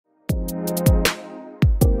Hi,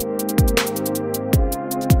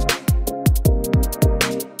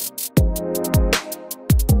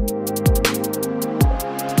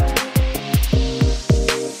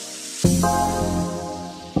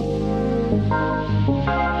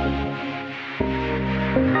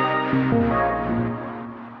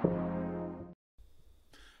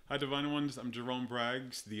 Divine Ones. I'm Jerome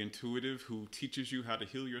Braggs, the intuitive who teaches you how to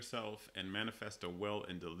heal yourself and manifest a well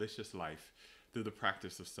and delicious life through the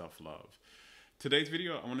practice of self-love. Today's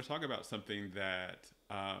video, I want to talk about something that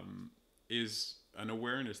is an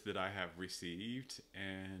awareness that I have received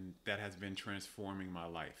and that has been transforming my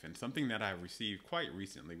life, and something that I've received quite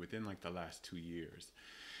recently within like the last 2 years.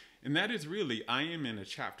 And that is really, I am in a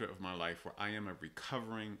chapter of my life where I am a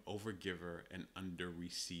recovering overgiver and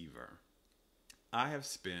under-receiver. I have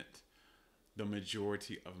spent the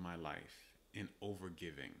majority of my life in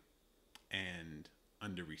overgiving and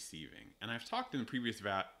under-receiving. And I've talked in previous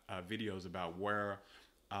videos about where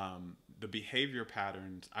the behavior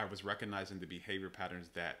patterns, I was recognizing the behavior patterns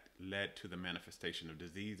that led to the manifestation of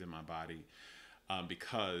disease in my body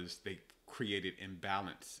because they created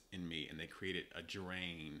imbalance in me, and they created a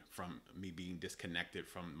drain from me being disconnected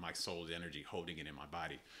from my soul's energy, holding it in my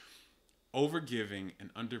body. Overgiving and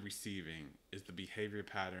under-receiving is the behavior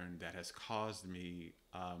pattern that has caused me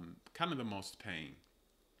kind of the most pain.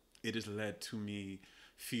 It has led to me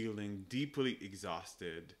feeling deeply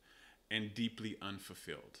exhausted and deeply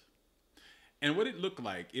unfulfilled. And what it looked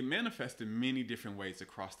like, it manifested many different ways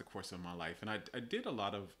across the course of my life. And I did a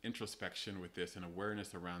lot of introspection with this and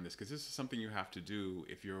awareness around this, because this is something you have to do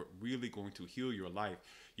if you're really going to heal your life.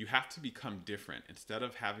 You have to become different. Instead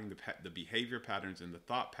of having the behavior patterns and the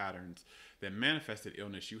thought patterns that manifested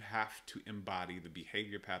illness, you have to embody the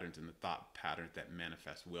behavior patterns and the thought patterns that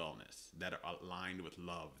manifest wellness, that are aligned with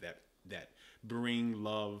love, that bring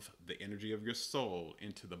love, the energy of your soul,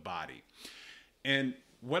 into the body. And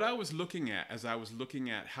what I was looking at as I was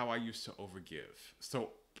looking at how I used to overgive.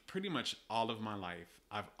 So pretty much all of my life,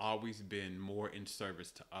 I've always been more in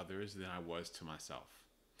service to others than I was to myself.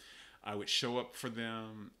 I would show up for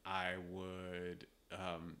them. I would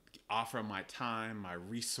offer my time, my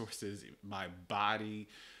resources, my body,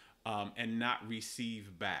 and not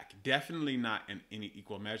receive back. Definitely not in any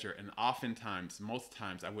equal measure. And oftentimes, most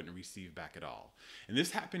times, I wouldn't receive back at all. And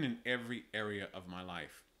this happened in every area of my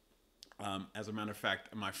life. As a matter of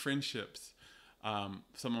fact, my friendships,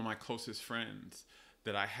 some of my closest friends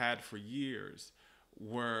that I had for years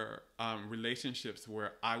were relationships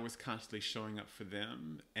where I was constantly showing up for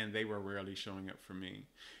them and they were rarely showing up for me.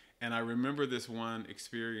 And I remember this one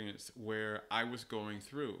experience where I was going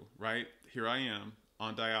through, right? Here I am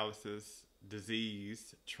on dialysis,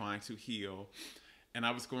 disease, trying to heal. And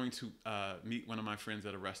I was going to meet one of my friends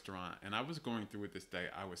at a restaurant, and I was going through it this day.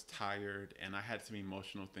 I was tired, and I had some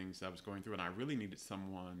emotional things I was going through, and I really needed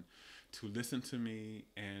someone to listen to me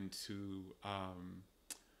and to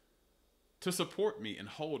support me and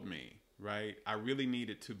hold me, right? I really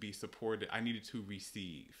needed to be supported. I needed to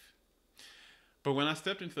receive. But when I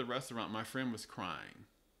stepped into the restaurant, my friend was crying,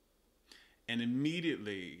 and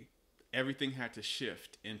immediately everything had to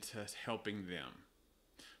shift into helping them.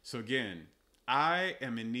 So again, I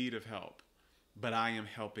am in need of help, but I am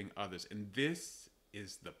helping others. And this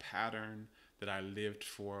is the pattern that I lived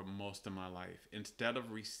for most of my life. Instead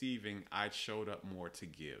of receiving, I showed up more to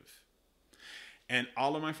give. And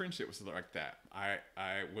all of my friendship was like that. I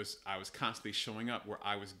was constantly showing up where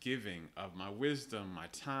I was giving of my wisdom, my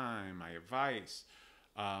time, my advice,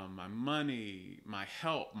 my money, my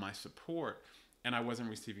help, my support, and I wasn't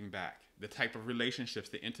receiving back. The type of relationships,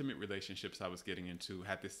 the intimate relationships I was getting into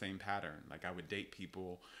had this same pattern. Like I would date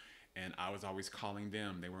people and I was always calling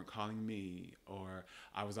them. They weren't calling me. Or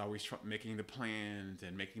I was always making the plans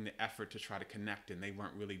and making the effort to try to connect, and they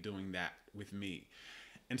weren't really doing that with me.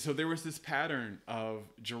 And so there was this pattern of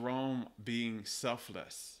Jerome being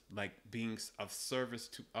selfless, like being of service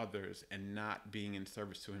to others and not being in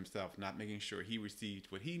service to himself, not making sure he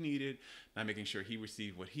received what he needed, not making sure he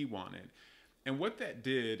received what he wanted. And what that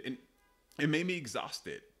did, and it made me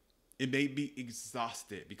exhausted. It made me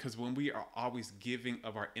exhausted because when we are always giving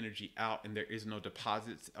of our energy out and there is no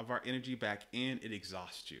deposits of our energy back in, it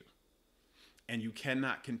exhausts you. And you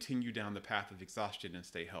cannot continue down the path of exhaustion and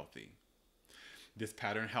stay healthy. This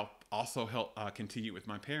pattern also helped continue with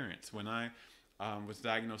my parents. When I was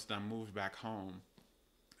diagnosed and I moved back home,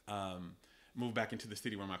 moved back into the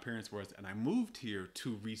city where my parents were, and I moved here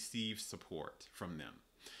to receive support from them.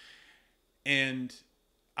 And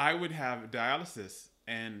I would have dialysis,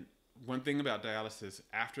 and one thing about dialysis,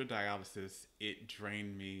 after dialysis, it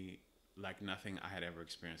drained me like nothing I had ever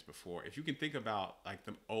experienced before. If you can think about like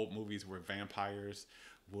the old movies where vampires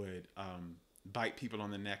would bite people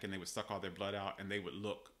on the neck and they would suck all their blood out and they would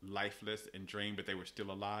look lifeless and drained, but they were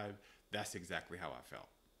still alive. That's exactly how I felt,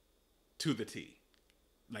 to the T.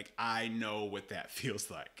 Like, I know what that feels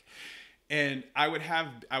like. And I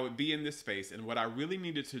would be in this space, and what I really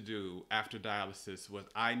needed to do after dialysis was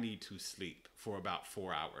I need to sleep for about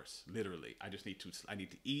 4 hours, literally. I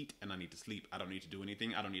need to eat and I need to sleep. I don't need to do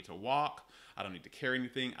anything. I don't need to walk. I don't need to carry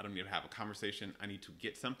anything. I don't need to have a conversation. I need to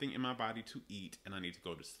get something in my body to eat, and I need to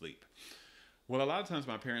go to sleep. Well, a lot of times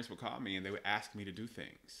my parents would call me and they would ask me to do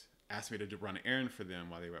things, ask me to run an errand for them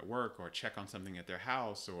while they were at work, or check on something at their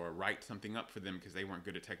house, or write something up for them because they weren't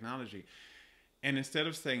good at technology. And instead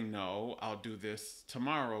of saying, no, I'll do this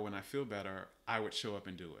tomorrow when I feel better, I would show up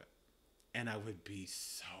and do it. And I would be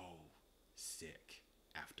so sick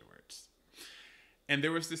afterwards. And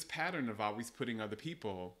there was this pattern of always putting other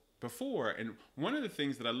people before. And one of the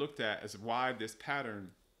things that I looked at as why this pattern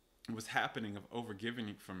was happening of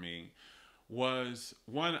overgiving for me was,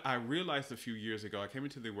 one, I realized a few years ago, I came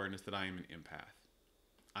into the awareness that I am an empath.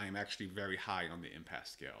 I am actually very high on the empath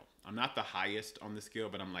scale. I'm not the highest on the scale,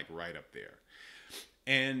 but I'm like right up there.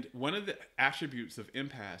 And one of the attributes of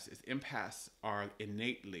empaths is empaths are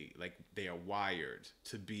innately, like they are wired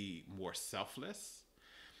to be more selfless.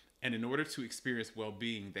 And in order to experience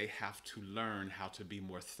well-being, they have to learn how to be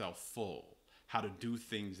more self-full, how to do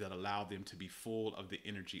things that allow them to be full of the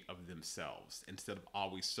energy of themselves instead of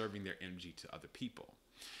always serving their energy to other people.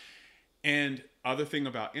 And other thing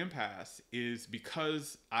about empaths is,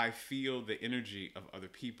 because I feel the energy of other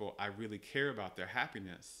people, I really care about their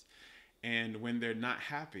happiness. And when they're not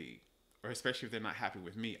happy, or especially if they're not happy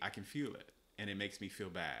with me, I can feel it and it makes me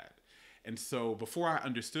feel bad. And so before I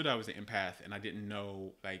understood I was an empath and I didn't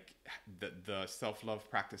know like the self-love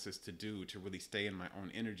practices to do to really stay in my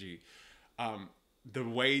own energy, the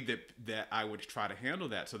way that I would try to handle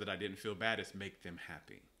that so that I didn't feel bad is make them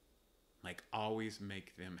happy. Like, always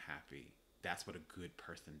make them happy. That's what a good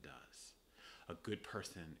person does. A good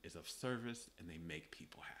person is of service and they make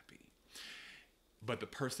people happy. But the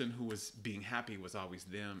person who was being happy was always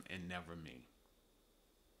them and never me.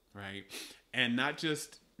 Right? And not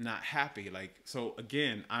just not happy. Like, so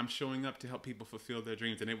again, I'm showing up to help people fulfill their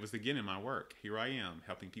dreams. And it was again in my work. Here I am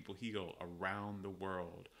helping people heal around the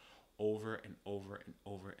world over and over and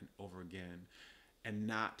over and over again. And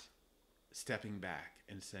not stepping back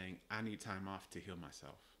and saying, I need time off to heal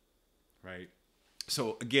myself, right?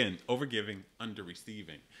 So again, overgiving, under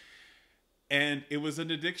receiving. And it was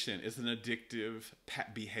an addiction. It's an addictive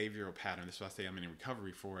behavioral pattern. That's why I say I'm in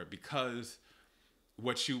recovery for it, because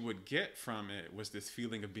what you would get from it was this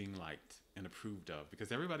feeling of being liked and approved of,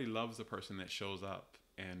 because everybody loves a person that shows up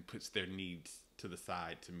and puts their needs to the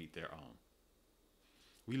side to meet their own.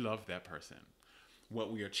 We love that person.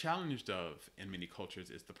 What we are challenged of in many cultures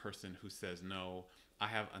is the person who says, no, I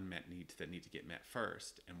have unmet needs that need to get met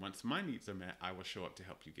first. And once my needs are met, I will show up to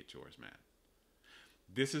help you get yours met.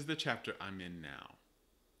 This is the chapter I'm in now.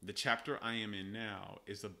 The chapter I am in now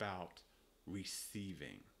is about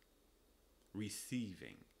receiving.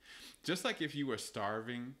 Receiving. Just like if you were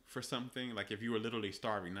starving for something, like if you were literally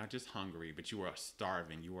starving, not just hungry, but you are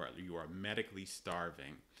starving, you are medically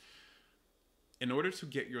starving. In order to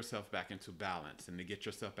get yourself back into balance and to get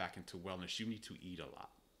yourself back into wellness, you need to eat a lot.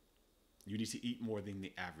 You need to eat more than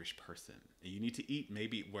the average person. And you need to eat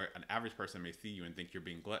maybe where an average person may see you and think you're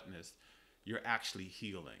being gluttonous. You're actually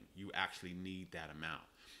healing. You actually need that amount.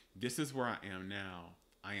 This is where I am now.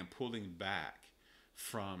 I am pulling back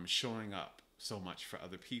from showing up so much for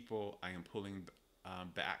other people. I am pulling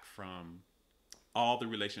back from all the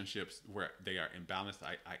relationships where they are imbalanced.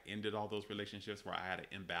 I ended all those relationships where I had an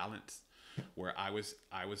imbalance, where I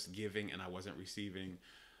was giving and I wasn't receiving.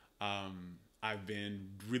 I've been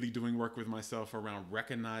really doing work with myself around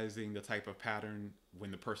recognizing the type of pattern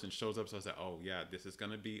when the person shows up. So I said, oh yeah, this is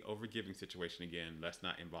going to be overgiving situation again. Let's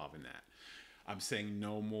not involve in that. I'm saying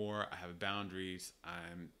no more. I have boundaries.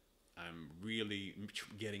 I'm really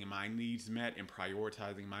getting my needs met and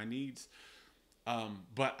prioritizing my needs.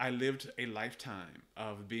 But I lived a lifetime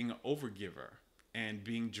of being an overgiver and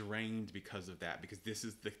being drained because of that. Because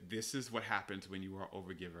this is what happens when you are an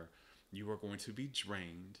overgiver. You are going to be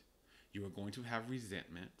drained. You are going to have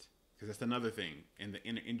resentment, because that's another thing in the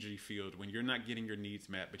inner energy field. When you're not getting your needs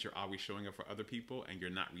met, but you're always showing up for other people and you're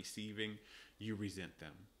not receiving, you resent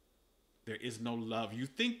them. There is no love. You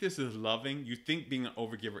think this is loving. You think being an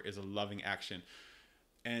overgiver is a loving action.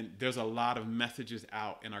 And there's a lot of messages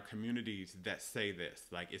out in our communities that say this,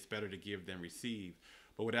 like it's better to give than receive.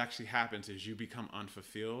 But what actually happens is you become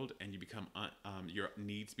unfulfilled and you become your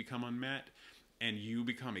needs become unmet. and you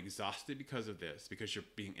become exhausted because of this, because you're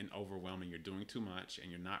being overwhelmed and you're doing too much and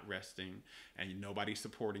you're not resting and nobody's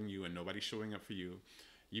supporting you and nobody's showing up for you,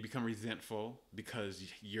 you become resentful because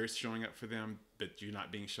you're showing up for them, but you're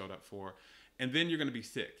not being showed up for. And then you're going to be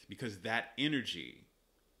sick because that energy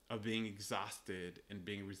of being exhausted and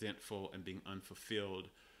being resentful and being unfulfilled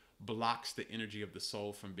blocks the energy of the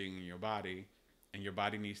soul from being in your body, and your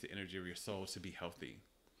body needs the energy of your soul to be healthy.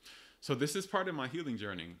 So this is part of my healing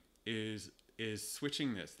journey, is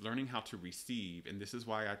switching this, learning how to receive. And this is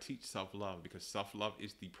why I teach self-love, because self-love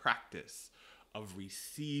is the practice of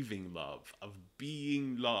receiving love, of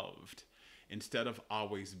being loved instead of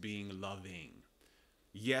always being loving.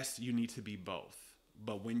 Yes, you need to be both.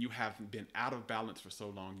 But when you have been out of balance for so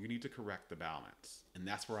long, you need to correct the balance. And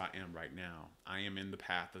that's where I am right now. I am in the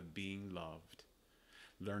path of being loved,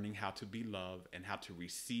 learning how to be loved and how to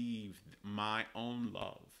receive my own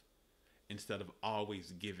love instead of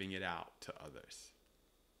always giving it out to others.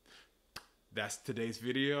 That's today's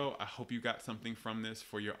video. I hope you got something from this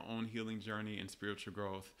for your own healing journey and spiritual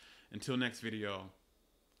growth. Until next video,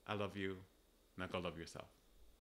 I love you. Now go love yourself.